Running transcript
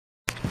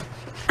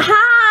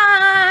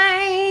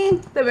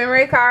the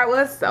memory card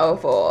was so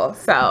full.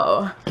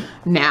 So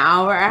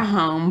now we're at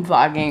home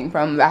vlogging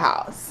from the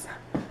house.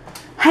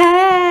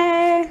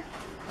 Hey.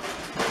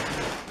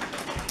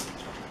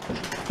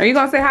 Are you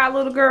gonna say hi,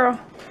 little girl?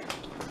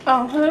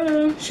 Oh,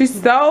 hey. She's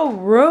so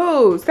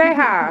rude. Say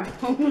hi.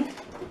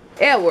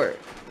 Edward.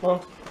 Oh,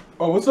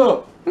 what's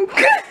up? Oh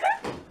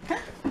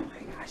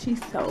my gosh,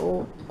 she's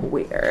so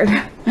weird.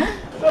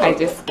 I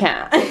just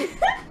can't.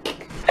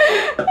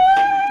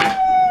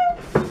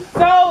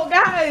 So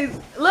guys,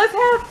 let's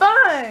have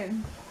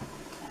fun.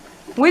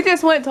 We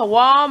just went to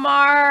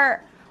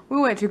Walmart. We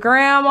went to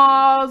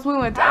Grandma's. We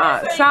went to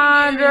Aunt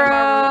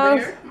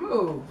Sandra's.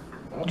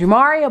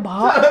 Jamaria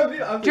bought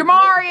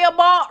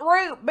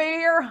root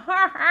beer.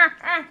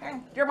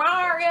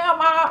 Jamaria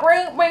bought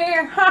root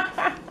beer.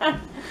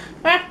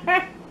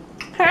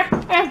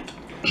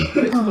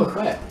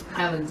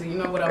 Alex, you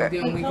know what I was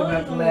doing week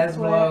about the last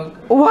vlog?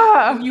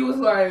 What? You was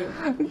like,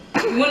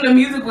 when the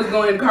music was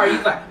going in the car, you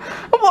was like,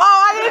 Whoa,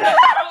 I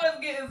was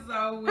getting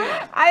so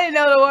weird. I didn't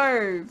know the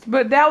words,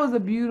 but that was a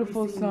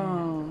beautiful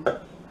song.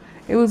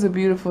 It was a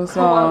beautiful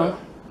song.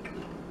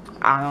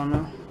 I don't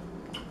know.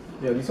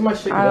 Yeah, somebody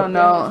shake it I don't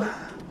know.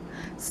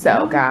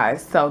 So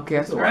guys, so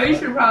guess Right, you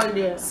what? should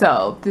probably do it.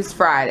 So this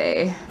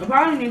Friday,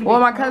 well,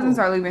 my cousins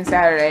are leaving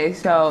Saturday,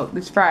 so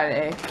this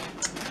Friday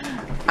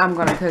I'm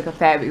gonna cook a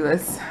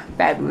fabulous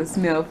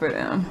meal for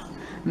them.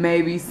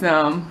 Maybe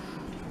some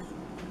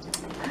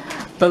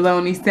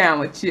bologna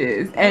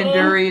sandwiches and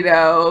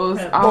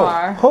Doritos.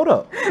 Oh, hold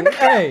up.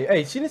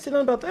 Hey, she didn't say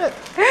nothing about that.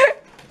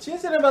 She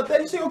didn't say nothing about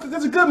that. She gonna cook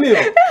us a good meal.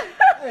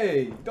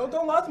 Hey, don't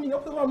lie to me.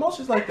 Don't put my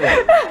emotions like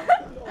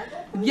that.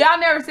 Y'all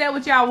never said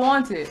what y'all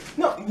wanted.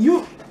 No,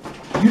 you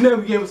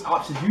never gave us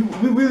options.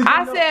 We really.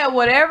 I said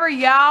whatever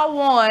y'all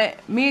want,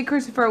 me and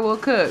Christopher will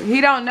cook.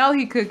 He don't know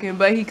he cooking,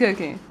 but he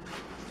cooking.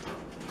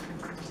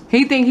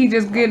 He think he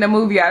just getting a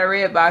movie out of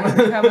Redbox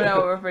and coming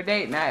over for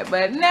date night,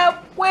 but nope,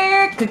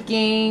 we're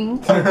cooking.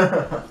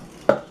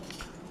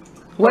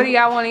 What do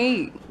y'all want to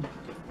eat?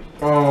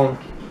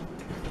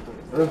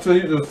 Until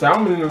you do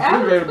salmon in the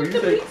refrigerator, but you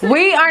say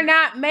We are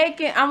not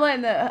making. I'm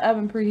letting the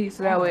oven preheat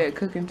so that way at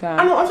cooking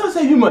time. I know. I'm trying to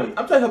save you money.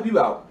 I'm trying to help you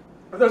out.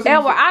 Edward,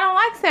 I don't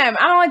like salmon.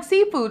 I don't like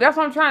seafood. That's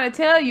what I'm trying to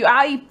tell you.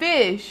 I eat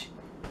fish,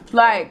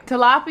 like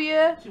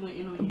tilapia,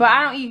 but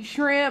I don't eat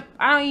shrimp.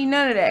 I don't eat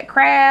none of that.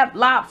 Crab,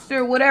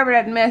 lobster, whatever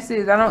that mess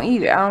is. I don't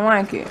eat it. I don't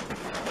like it.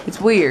 It's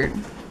weird.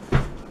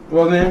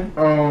 Well then,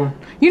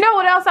 You know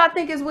what else I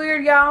think is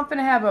weird, y'all? I'm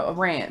finna have a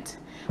rant.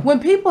 When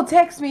people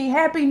text me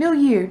Happy New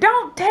Year,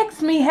 don't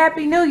text me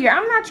Happy New Year.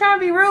 I'm not trying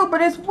to be rude,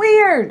 but it's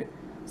weird.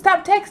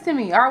 Stop texting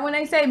me. Or when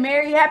they say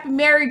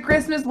Merry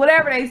Christmas,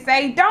 whatever they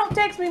say, don't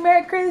text me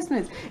Merry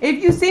Christmas.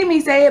 If you see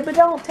me, say it, but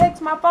don't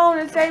text my phone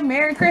and say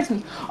Merry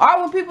Christmas.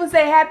 Or when people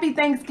say Happy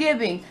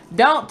Thanksgiving,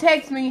 don't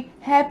text me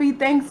Happy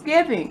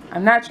Thanksgiving.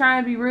 I'm not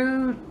trying to be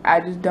rude. I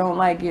just don't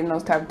like getting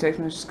those type of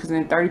text messages because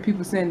then 30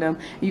 people send them.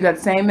 You got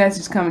the same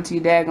message coming to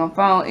your daggone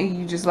phone and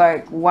you just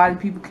like, why do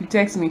people keep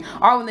texting me?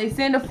 Or when they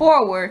send a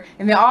forward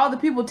and then all the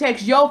people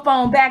text your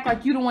phone back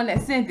like you the one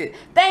that sent it.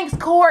 Thanks,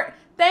 Court.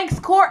 Thanks,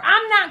 Court.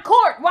 I'm not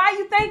Court. Why are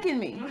you thanking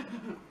me?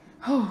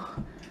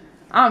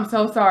 I'm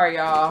so sorry,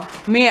 y'all.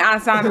 Me and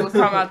Aunt Sandra was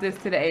talking about this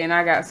today, and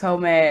I got so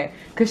mad.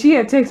 Because she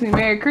had texted me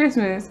Merry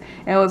Christmas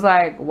and was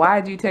like, why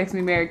did you text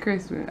me Merry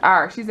Christmas?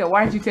 Or she said,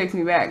 why didn't you text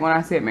me back when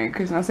I said Merry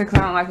Christmas? I said, because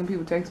I don't like when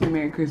people text me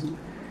Merry Christmas.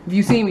 If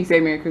you see me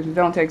say Merry Christmas,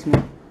 don't text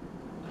me.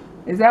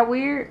 Is that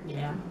weird?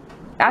 Yeah.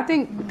 I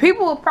think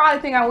people will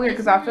probably think I'm weird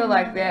because I feel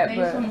like that, they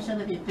but just want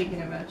to be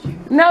thinking about you.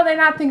 no, they're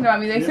not thinking about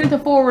me. They sent a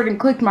forward and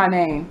clicked my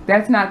name.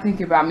 That's not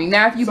thinking about me.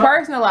 Now, if you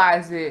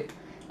personalize it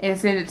and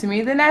send it to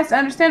me, then that's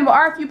understandable.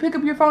 Or if you pick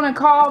up your phone and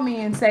call me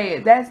and say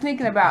it, that's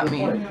thinking about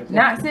me.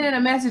 Not sending a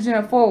message in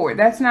a forward.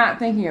 That's not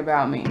thinking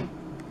about me.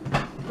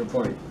 good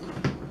point.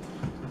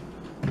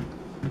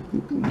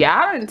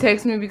 Y'all didn't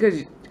text me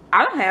because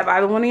I don't have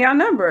either one of y'all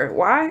number.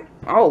 Why?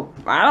 Oh,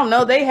 I don't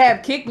know. They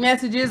have kick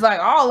messages like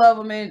all of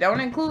them and don't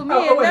include me.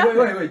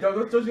 Wait.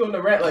 Don't you go on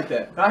the rant like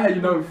that. I had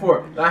your number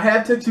before. I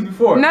have texted you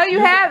before. No, you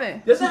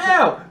haven't. Yes, I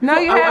have. No,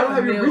 you I haven't.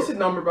 don't have your recent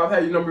number, but I've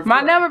had your number before.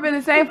 My number been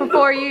the same for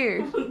 4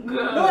 years.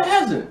 No, it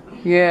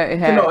hasn't. Yeah, it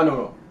has.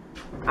 No.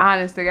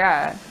 Honest to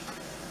God.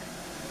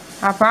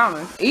 I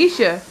promise.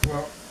 Isha,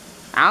 Well.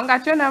 I don't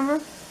got your number.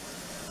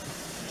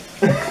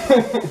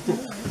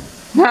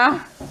 Huh?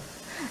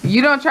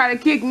 You don't try to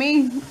kick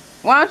me.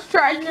 Why don't you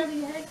try to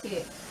never had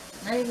kick.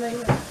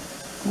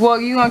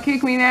 Well, you gonna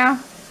kick me now?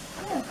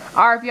 Yeah.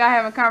 Or if y'all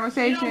have a You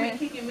conversation? don't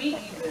be kicking me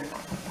either.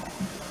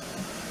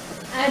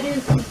 I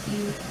didn't kick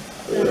you.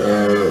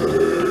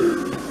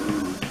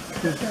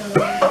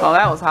 Oh,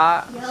 that was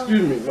hot.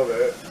 Excuse me, my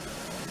bad.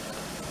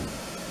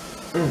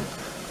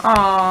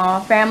 Aw,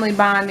 family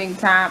bonding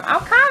time.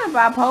 I'm kind of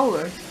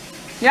bipolar.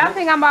 Y'all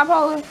think I'm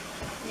bipolar?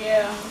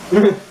 Yeah.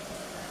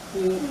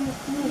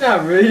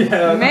 Not really.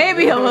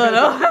 Maybe a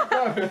little.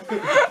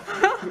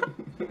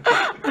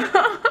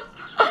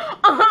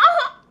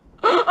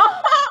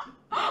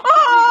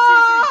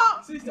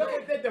 See, stuff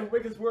like that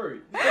makes us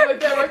worried. Stuff like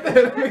that right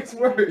there, that makes us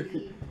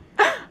worried.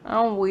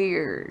 I'm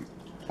weird.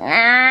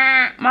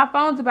 My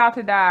phone's about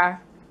to die.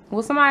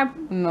 Will somebody?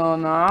 No,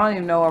 I don't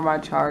even know where my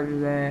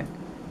charger's at.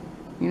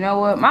 You know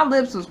what? My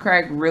lips was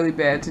cracked really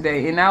bad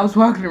today, and I was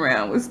walking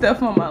around with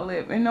stuff on my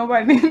lip, and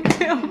nobody didn't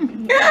tell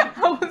me.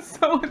 I was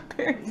so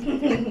embarrassed.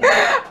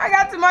 I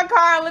got to my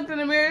car and looked in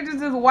the mirror, just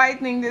this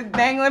white thing just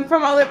dangling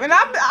from my lip, and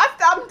I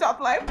stopped and talked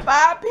to like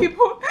 5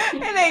 people,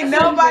 and ain't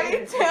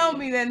nobody tell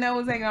me that no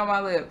was hanging on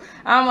my lip.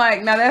 I'm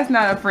like, no, that's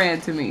not a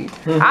friend to me.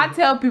 I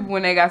tell people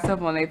when they got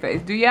stuff on their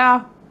face. Do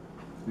y'all?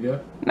 Yeah.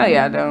 No,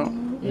 y'all don't.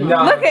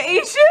 Nah. Look at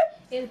Isha.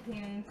 It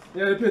depends.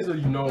 Yeah, it depends on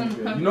you know him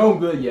good. You know him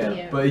good,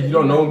 yeah. But if you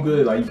don't know him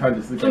good, like you kind of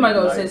just look at Somebody him,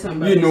 gonna like, say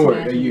something you about ignore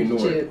it. snatching You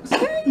ignore it.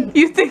 chips.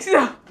 You think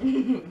so?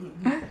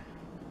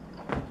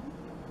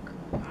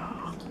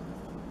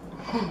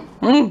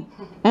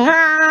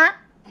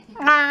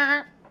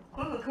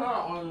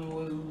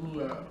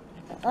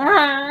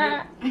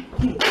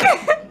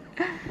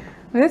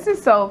 This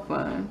is so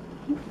fun.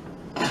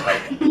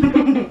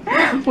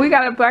 I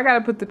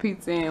gotta put the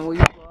pizza in. Will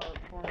you vlog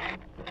for me?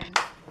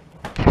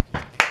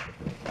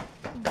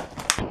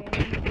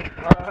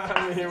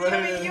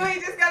 You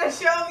ain't just gotta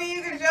show me,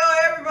 you can show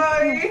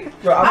everybody.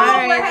 Bro,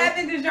 Oh, what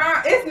happened to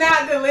John? It's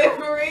not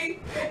delivery.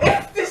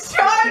 It's the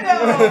short.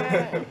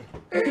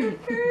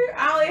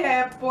 I only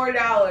have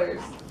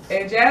 $4.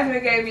 And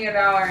Jasmine gave me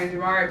 $1 and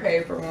Jamari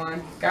paid for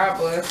one. God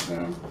bless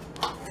them.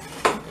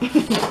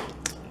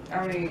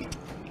 I mean,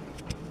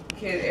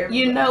 kid, everybody.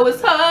 You know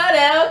it's hard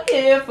out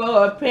here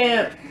for a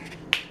pimp.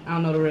 I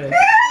don't know the rest.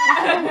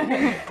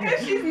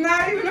 And she's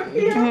not even a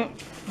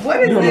pimp. What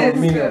is You don't this?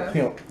 know me, a stuff?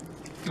 pimp.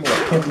 You know, a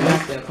pimp.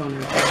 That's that funny.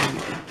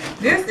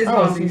 This is Oh,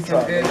 gonna be see,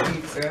 some sorry. good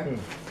pizza.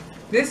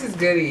 This is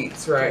good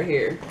eats right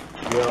here.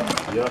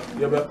 Yep.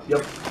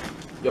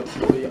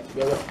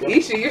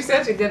 Isha, you're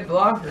such a good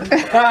vlogger.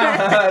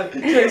 She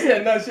ain't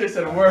said nothing, she ain't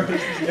said a word.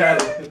 She got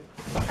it.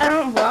 I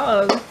don't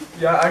vlog.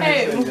 Yeah, I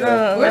Hey, can say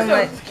that. where's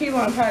those key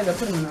lime pies? I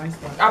put them in the ice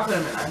box. I'll put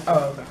them in ice.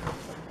 Oh,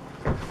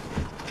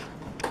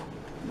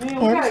 okay. Man,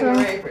 we gotta get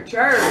ready for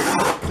church.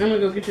 I'm gonna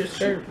go get your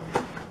shirt.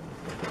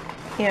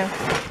 Yeah.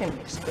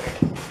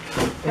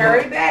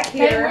 Hurry back Hey,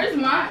 here. where's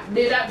mine?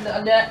 Did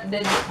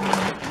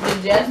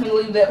Jasmine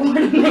leave that one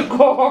in the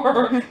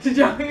car? Did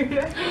y'all hear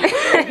that?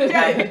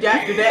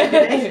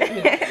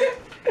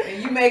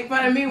 And you make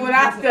fun of me when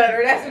I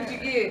stutter. That's what you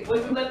get.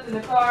 Was it left in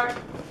the car?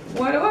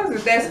 What was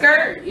it? That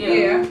skirt?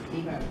 Yeah.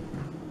 Okay.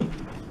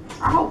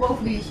 I hope both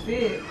of these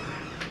fit.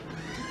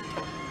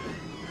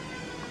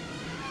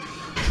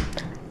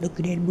 Look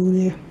at that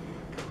booty.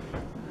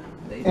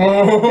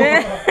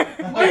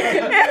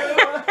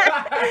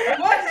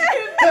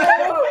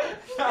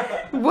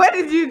 What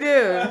did you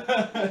do?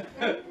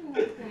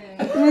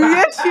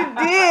 Yes, you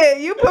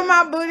did. You put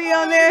my booty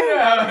on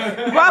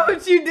there. Why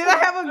would you? Did I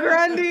have a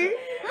Grundy?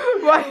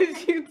 Why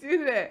did you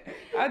do that?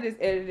 I'll just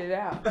edit it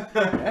out.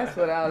 That's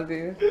what I'll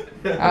do.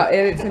 I'll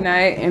edit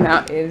tonight and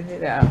I'll edit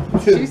it out.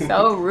 She's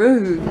so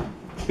rude.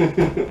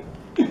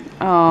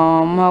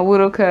 Oh, my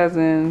little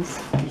cousins.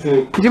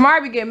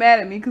 Jamari be get mad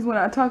at me because when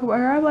I talk about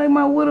her, I'm like,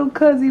 my little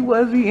cousin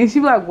Wuzzy. And she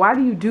be like, why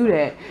do you do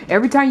that?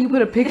 Every time you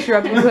put a picture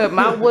up, you put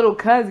my little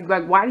cousin.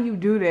 Like, why do you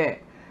do that?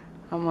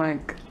 I'm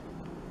like,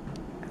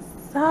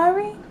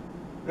 sorry?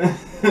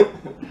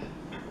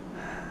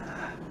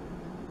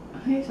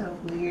 He's so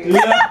weird.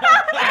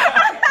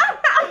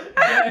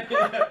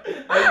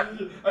 I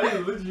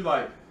just looked at you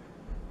like,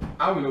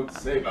 I don't know what to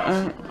say about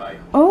you. Like,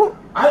 Oh,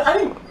 I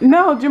didn't.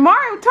 no,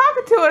 Jamari was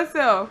talking to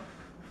herself.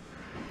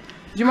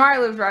 Jamari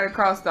lives right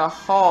across the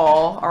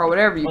hall, or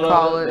whatever you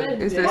call it.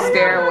 It's the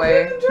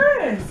stairway.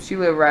 She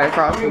lived right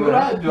across the what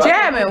I room. do?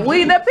 Jabbin',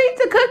 the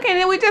pizza cooking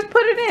and we just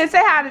put it in.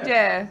 Say hi to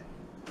Jazz.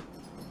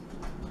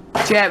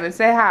 Jabbin',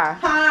 say hi.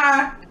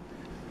 Hi.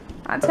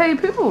 I tell you,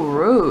 people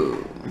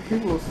rude.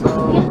 People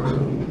so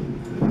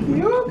rude.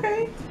 You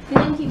okay?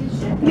 Didn't keep it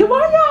shut. Yeah,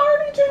 why y'all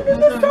already drinking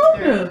the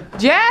soda?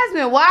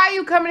 Jasmine, why are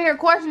you coming here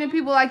questioning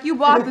people like you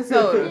bought the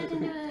soda?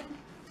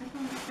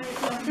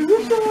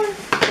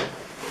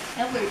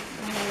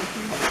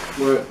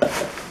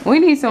 What? We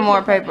need some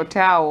more paper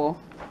towel.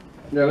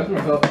 Yeah, that's my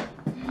help.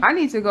 I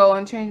need to go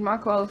and change my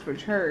clothes for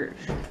church.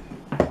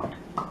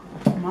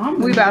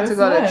 Mom, We about to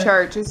go to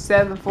church. It's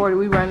 7:40.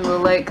 We running a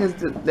little late because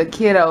the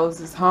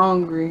kiddos is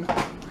hungry.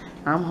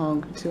 I'm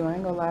hungry too. I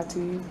ain't gonna lie to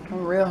you.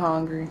 I'm real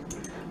hungry.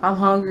 I'm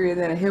hungrier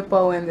than a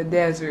hippo in the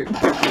desert.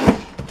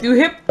 Do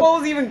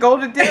hippos even go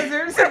to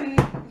deserts? Come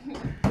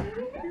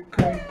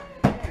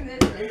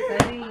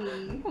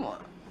on.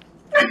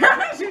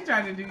 She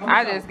trying to do.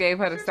 I just gave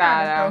her the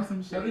side eye. I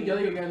think y'all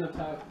got enough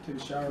time to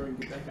take a shower and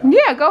get back out.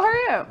 Yeah, go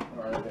hurry up.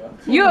 Alright,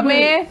 yeah. You a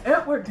man?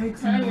 Edward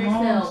takes Time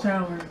yourself.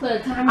 shower. Put a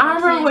timer. I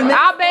remember when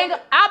I'll bang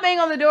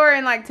on the door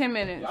in like 10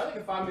 minutes. Yeah, I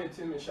think a 5-minute,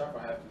 10-minute shower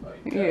if I have to. Like,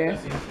 Yeah.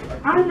 That's easy.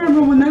 Like, I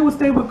remember when they would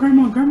stay with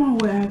grandma. Grandma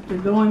would have to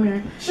go in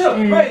there. shut up.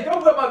 and- Wait,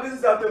 don't put my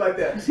business out there like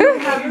that. She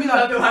would have to be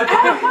like, Out there like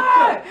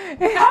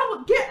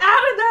Edward, get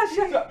out of that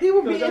shit. He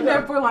would be in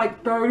there for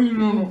like 30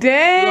 minutes.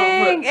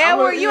 Dang, Look, I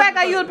Edward, was you act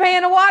like you was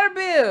paying the water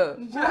bill.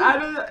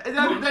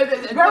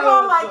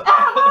 Grandma like,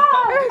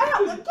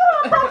 Edward, get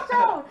off that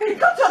show.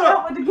 Go tell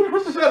Edward to get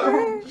off the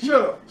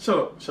show.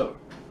 Shut up.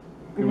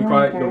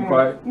 fight. Don't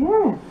fight.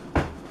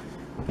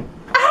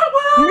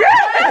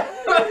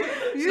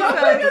 You Go so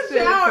take a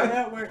sick. shower.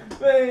 That worked.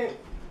 Man.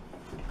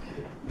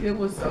 It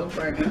was so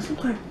funny. She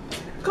was like,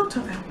 go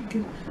tell that one.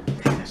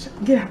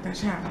 Get out that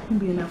shower. You'll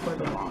be in there for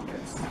the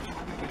longest.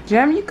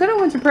 Jam, you could have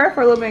went to prayer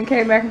for a little bit and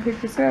came back and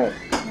picked us up.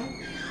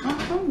 I'm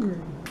hungry.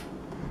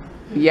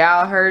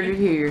 Y'all heard it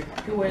here.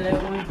 You wear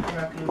that one? Or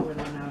I can wear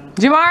that now.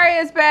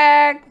 Jamari is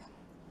back.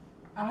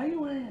 Are you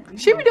wearing?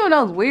 She be doing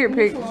those weird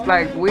pictures,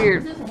 like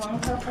weird.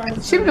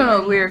 She be doing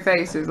those weird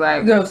faces,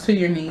 like. Goes to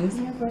your knees.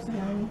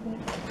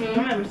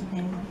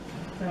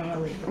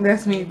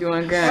 That's me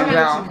doing guns,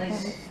 y'all.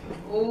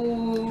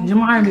 Ooh.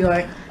 Jamari be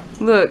like,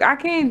 Look, I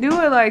can't do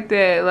it like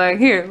that. Like,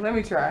 here, let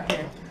me try.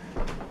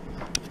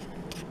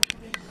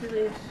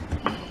 Here.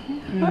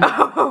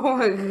 Oh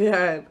my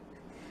god.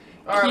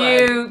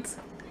 Cute.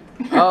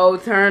 Oh,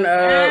 turn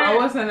up. Oh,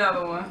 what's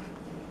another one?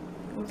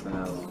 What's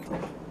another one?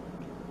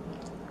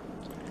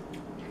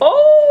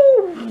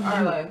 Oh!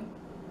 Alright.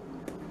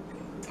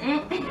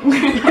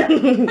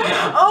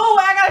 Oh,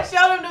 I gotta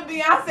show them the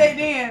Beyonce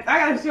dance. I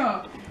gotta show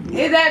them.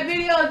 Is that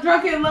video of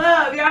Drunken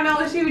Love? Y'all know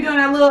when she be doing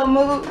that little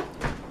move?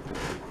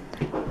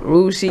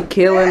 Ooh, she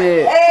killing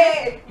it.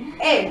 Hey,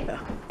 hey,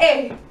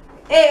 hey,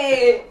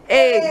 hey,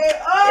 hey.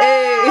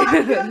 Oh, I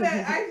feel that.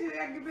 Actually,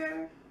 I get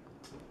better.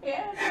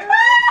 Yeah.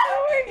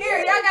 Here,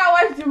 y'all gotta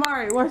watch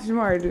Jamari. Watch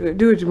Jamari do it.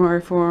 Do it,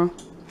 Jamari, for him.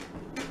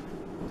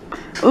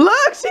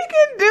 Look, she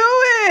can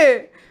do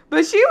it.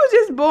 But she was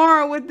just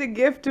born with the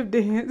gift of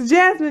dance.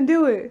 Jasmine,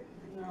 do it.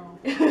 No.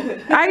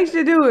 I used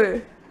to do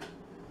it.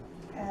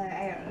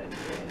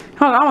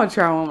 Hold on, I want to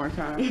try one more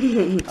time.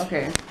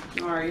 Okay.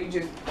 Alright, you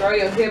just throw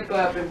your hip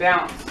up and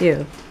bounce.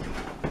 Yeah.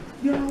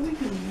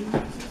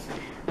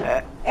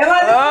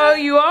 Oh,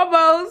 you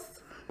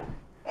almost.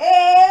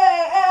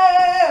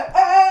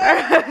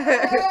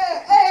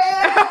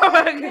 Oh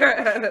my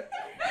god.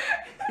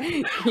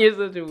 You're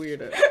such a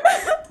weirdo.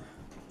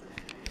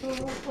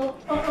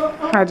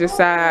 I just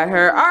sighed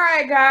her.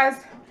 Alright,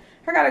 guys.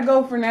 I gotta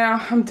go for now.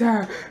 I'm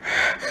tired.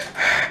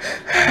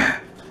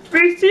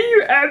 We see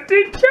you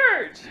after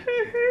church.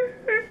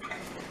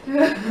 you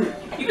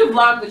can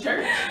vlog the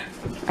church.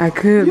 I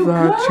could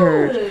vlog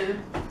church.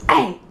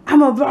 Hey, I'm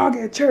gonna vlog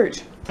at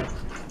church.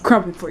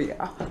 Crumpet for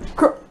y'all.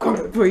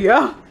 Crumpet for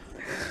y'all.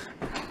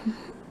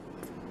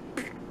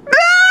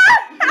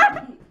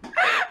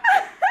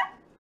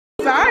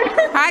 Sorry.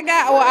 Hi,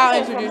 guys. Well, I'll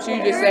introduce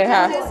you. Just say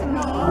hi.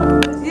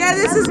 Yeah,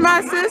 this is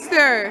my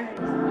sister.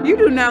 You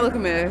do not look a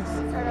mess.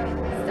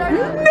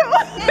 No.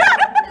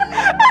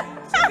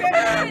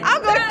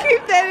 I'm gonna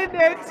keep that in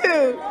there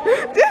too.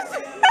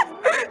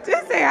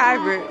 Just say hi,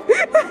 Britt.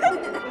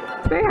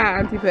 Say hi,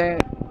 Auntie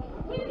Pat.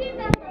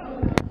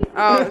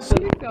 Oh,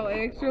 she's so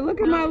extra. Look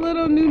at my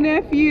little new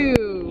nephew.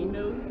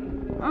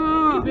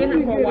 Oh, Been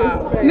here for a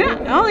while.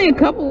 not only a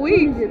couple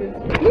weeks.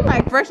 He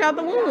like fresh out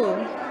the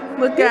womb.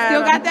 Look at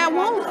still got that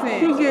womb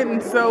scent. He's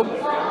getting so.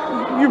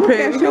 You're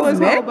paying. Show his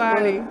whole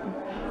body.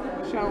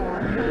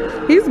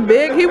 He's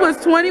big. He was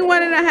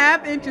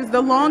 21.5 inches,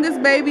 the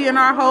longest baby in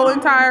our whole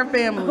entire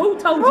family. Who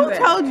told you that?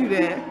 Who told you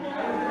that?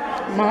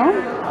 Mom?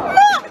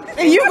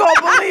 And you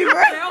gonna believe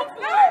her?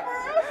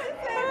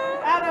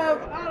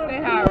 Say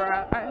hi,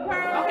 Rob.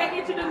 Okay,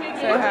 introduce me again.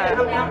 Say hi.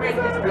 I'm ready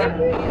to start.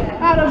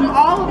 Out of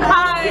all of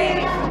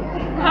Hi.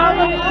 How are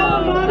you?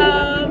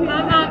 I'm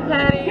Aunt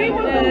Patty. He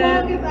was the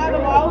longest out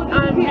of all of them.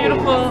 I'm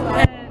beautiful,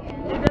 and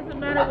it doesn't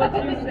matter what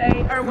you say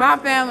or what. My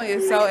family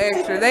is so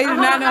extra. They do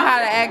not know how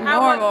to act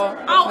normal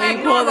when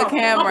you pull the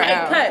camera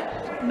out. Cut.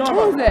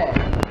 Normal. Who's that?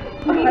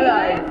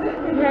 Hello.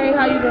 Hey,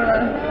 how you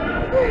doing?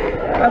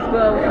 Let's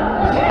go.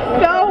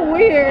 So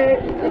weird.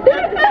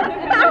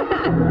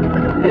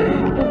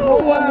 Oh,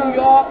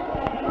 wow.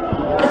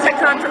 It's a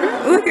country.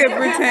 Look at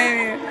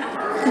Britannia.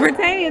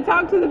 Britannia,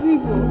 talk to the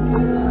people.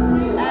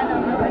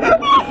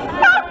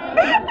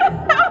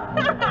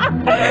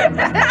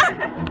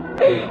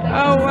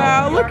 Oh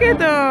wow, look at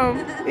them.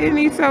 Isn't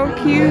he so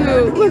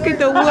cute? Look at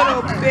the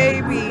little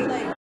baby.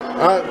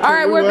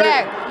 Alright, we're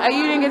back.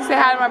 You didn't get to say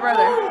hi to my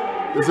brother.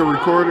 Is it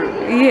recorded?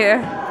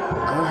 Yeah.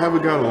 I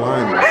haven't got a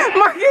line.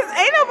 Marcus,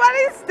 ain't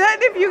nobody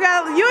stunned if you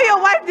got, you and your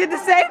wife did the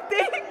same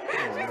thing.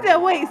 She said,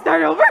 wait,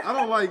 start over. I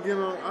don't like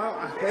getting on.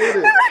 I hate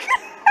it.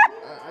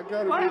 I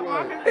gotta be like.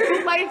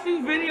 Who likes this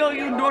video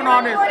you doing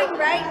all this?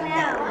 Right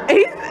now.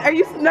 Are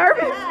you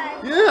nervous?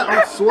 Yeah,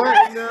 I'm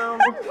sweating now.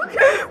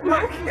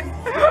 Marcus.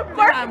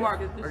 Hi,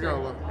 Marcus. I gotta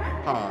look.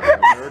 Hi,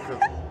 America.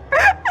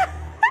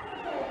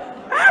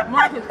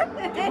 Marcus,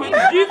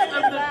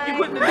 you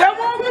put the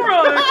devil on the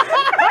run.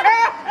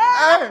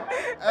 Hey,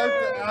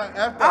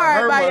 after I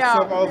heard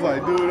myself, I was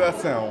like, dude, that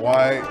sound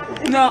white.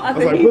 No, I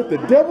was like, put the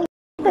devil.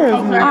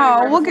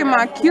 Oh, look at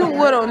my cute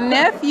little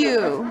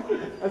nephew.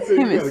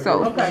 Him is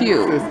so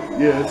cute.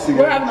 Yeah, see.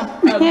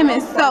 Him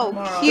is so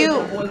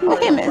cute.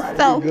 Him is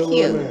so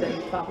cute.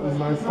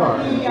 Nice car.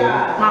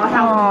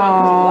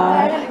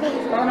 Aww.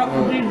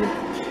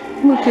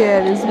 Look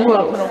at his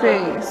little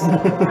face.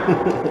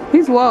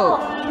 He's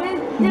woke.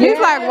 He's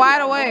like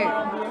wide awake.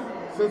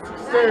 Sister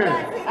Stan,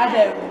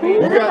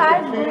 you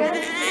got the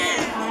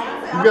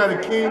You got a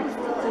key?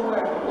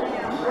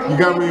 You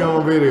got me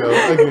on video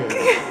again.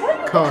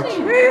 Caught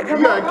you. You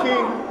got a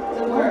key?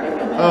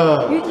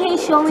 You can't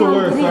show me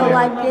on video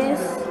like this.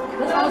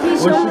 You can't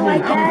show me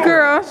like that.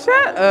 Girl,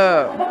 shut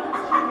up.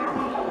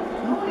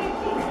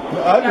 No,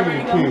 I give you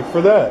a key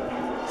for that.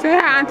 Say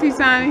hi, Auntie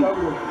Sonny.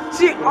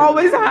 She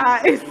always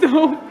high. It's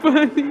so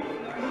funny.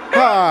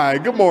 Hi,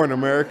 good morning,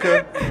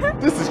 America.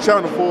 This is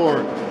Channel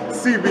 4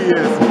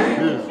 CBS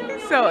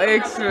News. So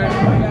extra.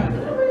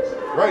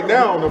 Right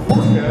now on the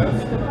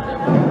forecast,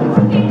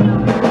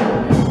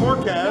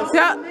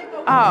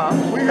 Oh.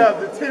 we have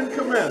the 10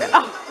 Commandments.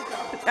 Oh.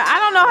 I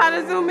don't know how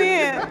to zoom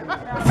in.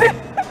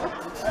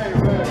 Hey,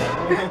 man.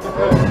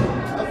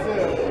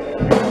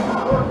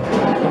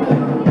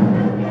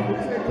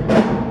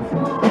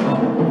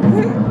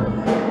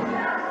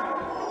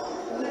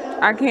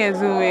 I can't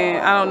zoom in.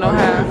 I don't know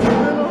how.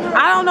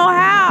 I don't know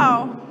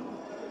how.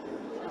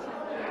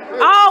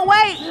 Oh,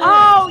 wait.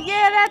 Oh,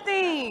 yeah, that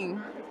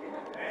thing.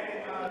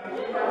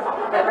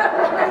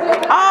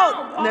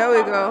 Oh, there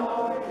we go.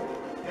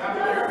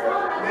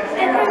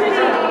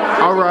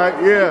 All right,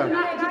 yeah.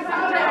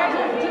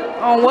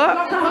 On what?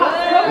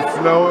 It's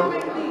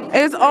snowing.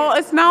 It's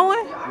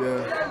snowing?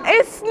 Yeah.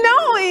 It's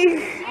snowing.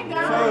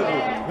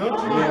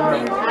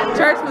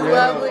 Church was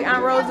lovely.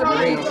 Aunt Rosa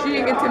preached. She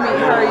didn't get to meet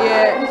her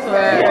yet,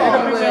 but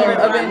we will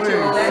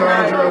eventually.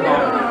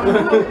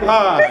 Hi,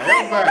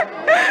 I'm back.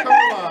 Come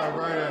alive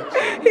right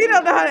at you. He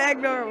don't know how to act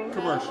normal.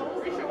 Commercial.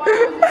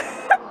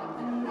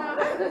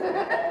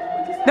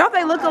 Don't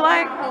they look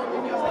alike?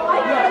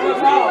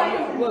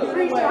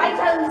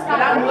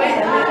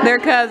 They're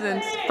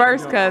cousins.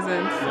 First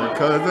cousins. We're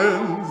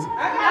cousins.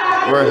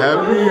 We're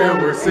happy and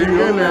we're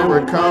singing and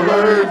we're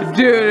colored.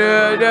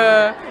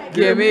 Da-da-da.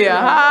 Give me a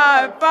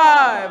high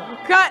five.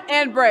 Cut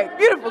and break.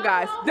 Beautiful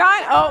guys.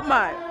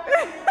 Dynamite.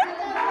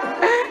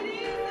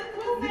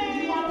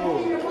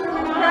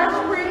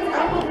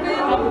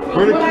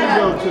 Where did he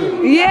go to?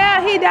 Yeah,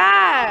 he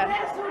died.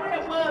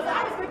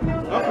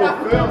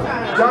 Uncle Phil.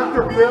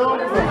 Dr. Phil.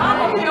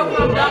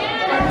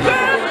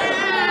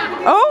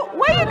 Oh,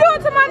 what are you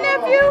doing to my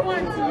nephew?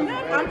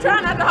 I'm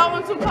trying not to hold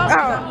him too close. Oh,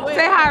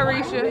 say hi,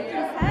 Risha.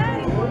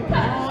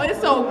 Oh,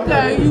 it's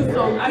okay. You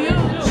so cute.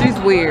 She's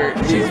weird.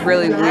 She's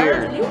really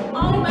weird.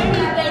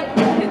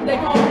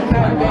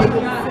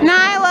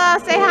 Nyla,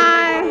 say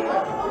hi.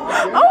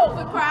 Oh,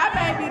 the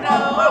crybaby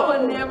though. I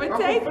would never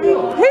take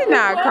you. He's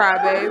not a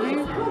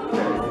crybaby.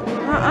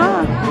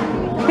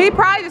 He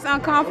probably just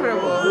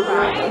uncomfortable.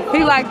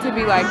 He likes to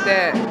be like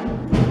that.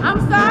 I'm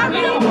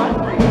sorry.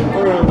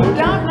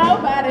 Don't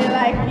nobody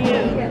like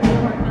you.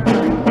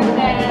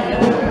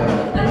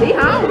 He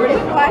hungry.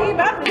 Like he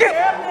about to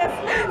grab this.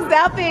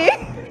 Selfie.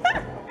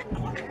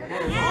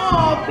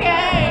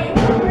 Okay.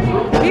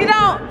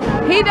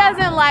 He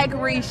doesn't like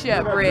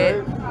Risha,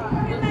 Britt.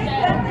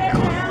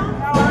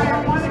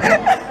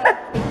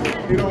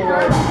 He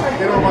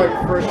don't like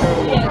fresh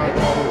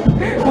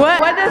animals.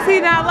 What does he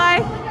not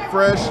like?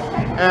 Fresh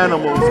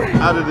animals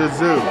out of the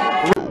zoo.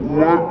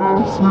 What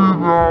does he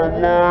not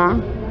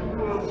like?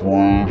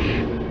 Fresh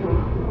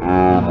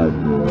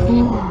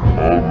animals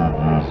out of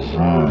the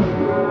zoo.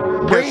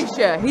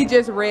 Risha, he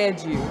just read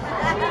you.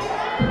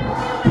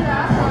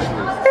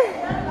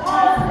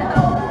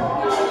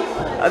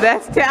 Oh,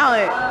 that's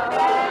talent.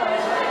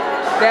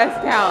 That's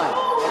talent.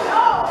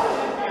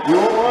 You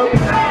want one?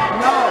 I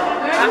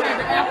had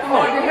to ask him to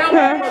help me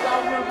because I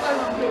was going to play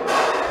with him.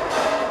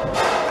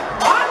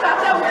 I thought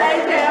that was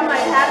AJ. I'm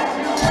like, how did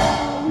you?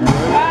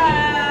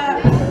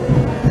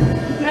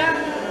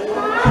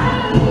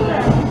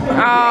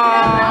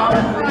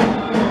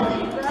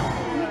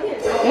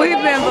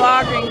 We've been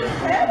vlogging.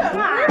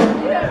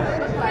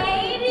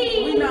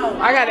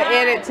 I gotta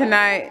edit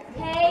tonight.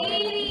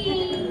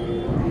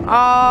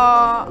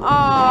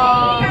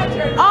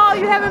 Oh,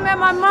 you haven't met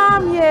my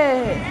mom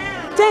yet.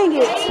 Dang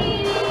it.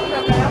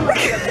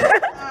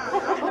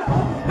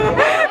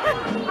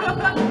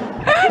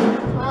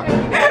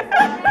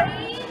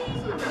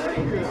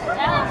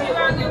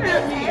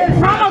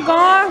 Mama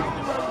gone.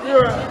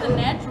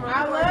 I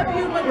love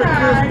you,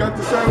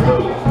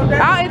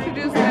 I'll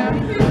introduce him.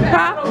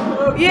 Huh?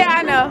 Yeah,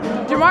 I know.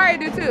 Jamari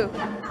do too.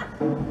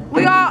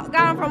 We all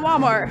got him from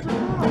Walmart.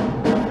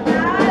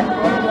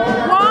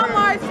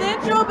 Walmart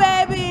Central,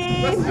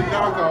 baby. That's the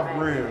knockoff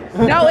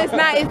brand. No, it's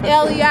not. It's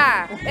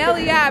LEI.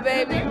 LEI,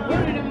 baby.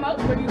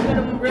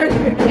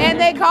 And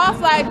they cost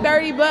like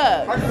 $30.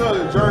 I call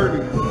it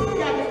Journey.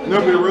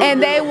 And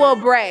they will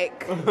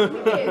break. They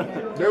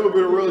would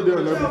be the real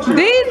deal.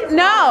 These,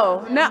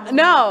 no.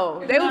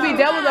 They would be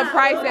double the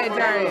price at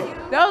Journey.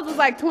 Those was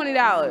like $20. I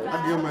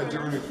give my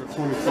Journey for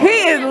 $25.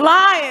 He is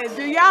lying.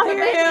 Do y'all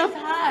hear him?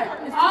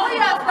 Oh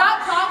yeah,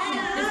 stop talking.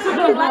 It's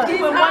too much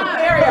in one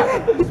area.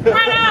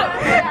 Spread out.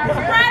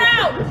 Spread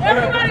out.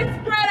 Everybody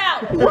spread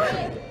out.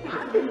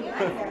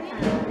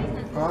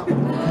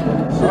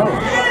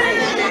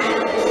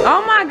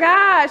 Oh my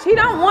gosh. He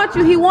don't want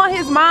you. He want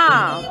his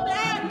mom.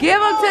 Give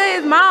him to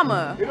his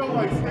mama. He don't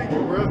like sneaky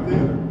breath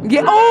either.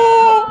 Yeah.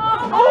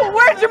 Oh,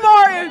 where's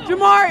Jamaria?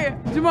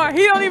 Jamaria.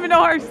 He don't even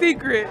know her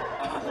secret.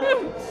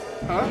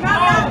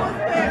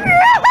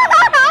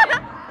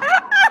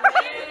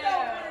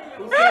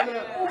 Who said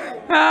that?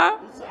 Huh?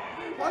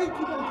 Why you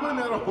keep on putting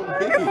that on me?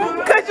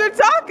 Because you're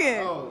talking.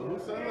 Oh, who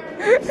said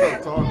that?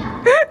 Stop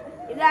talking. Who said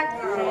that?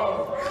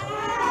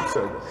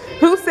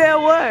 Who said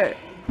what?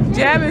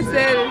 Javin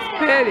said it's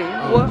petty.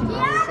 What?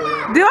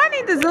 Do I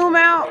need to zoom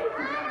out?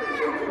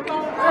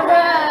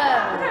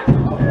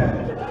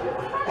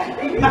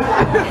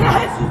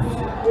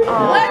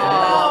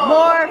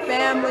 More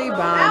family You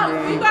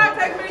bonding. gotta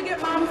take me to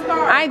get mom's car.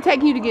 I ain't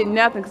taking you to get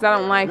nothing because I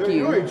don't like You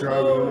you. ain't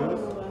driving this.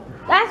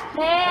 That's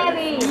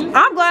petty.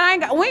 I'm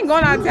glad we ain't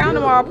going out of town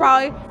tomorrow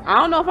probably. I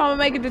don't know if I'm gonna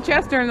make it to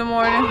Chester in the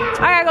morning.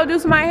 I gotta go do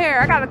some of my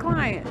hair. I got a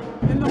client.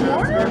 In the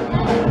morning?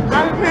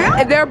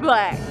 And they're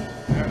black.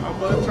 How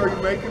much are you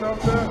making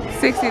off that?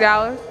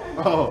 $60.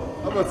 Oh,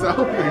 I'm about to say, I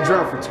hope they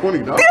drive for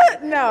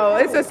 $20. No,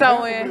 it's a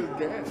sew-in.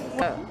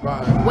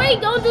 Bye.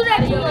 Wait, don't do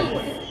that to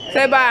me.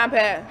 Say bye, I'm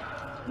Pat.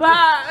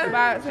 Bye.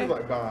 Bye. She's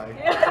like, bye.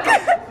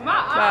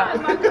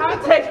 My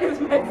contact is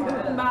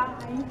messing up.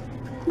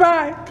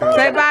 Bye.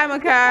 Say bye,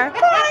 Makai.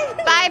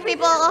 Bye,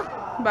 people.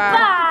 Bye.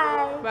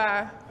 Bye.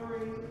 Bye.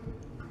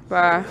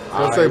 Bye.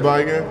 Let's say bye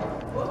again.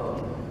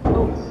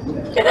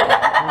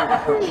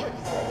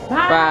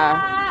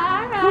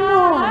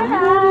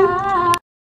 Bye.